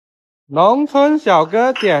农村小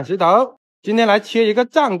哥捡石头，今天来切一个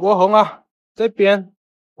战国红啊！这边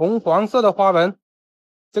红黄色的花纹，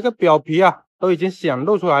这个表皮啊都已经显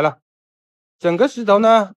露出来了。整个石头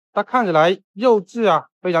呢，它看起来肉质啊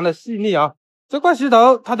非常的细腻啊。这块石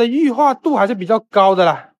头它的玉化度还是比较高的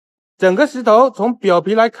啦。整个石头从表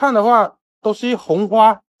皮来看的话，都是红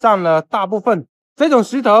花占了大部分。这种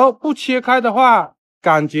石头不切开的话，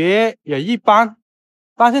感觉也一般。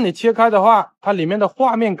但是你切开的话，它里面的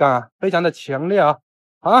画面感啊非常的强烈啊！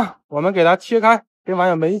好，我们给它切开，跟网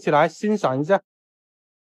友们一起来欣赏一下。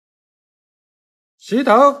石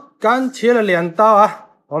头刚切了2刀啊，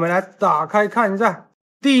我们来打开看一下。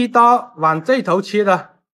第一刀往这头切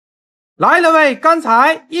的，来了喂！刚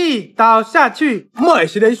才一刀下去，美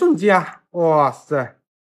食的一瞬间啊！哇塞，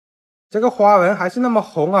这个花纹还是那么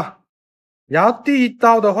红啊！然后第一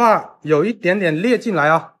刀的话，有一点点裂进来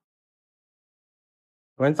啊。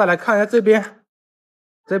我们再来看一下这边，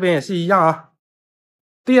这边也是一样啊。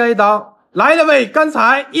第二刀来了喂！刚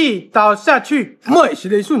才一刀下去，美食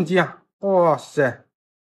的一瞬间啊！哇塞，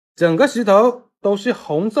整个石头都是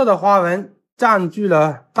红色的花纹占据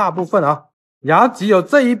了大部分啊。然后只有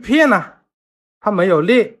这一片啊，它没有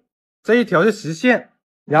裂，这一条是实线。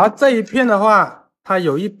然后这一片的话，它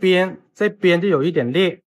有一边，这边就有一点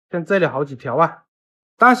裂，像这里好几条啊。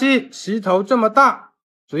但是石头这么大，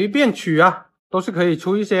随便取啊，都是可以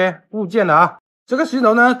出一些物件的啊。这个石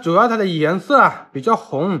头呢，主要它的颜色啊比较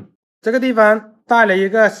红，这个地方带了一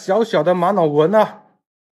个小小的玛瑙纹啊。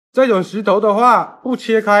这种石头的话，不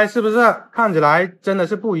切开是不是看起来真的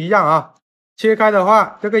是不一样啊？切开的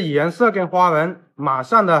话，这个颜色跟花纹马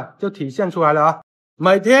上的就体现出来了啊。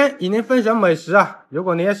每天与您分享美食啊，如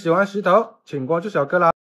果你也喜欢石头，请关注小哥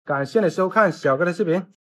啦。感谢你收看小哥的视频。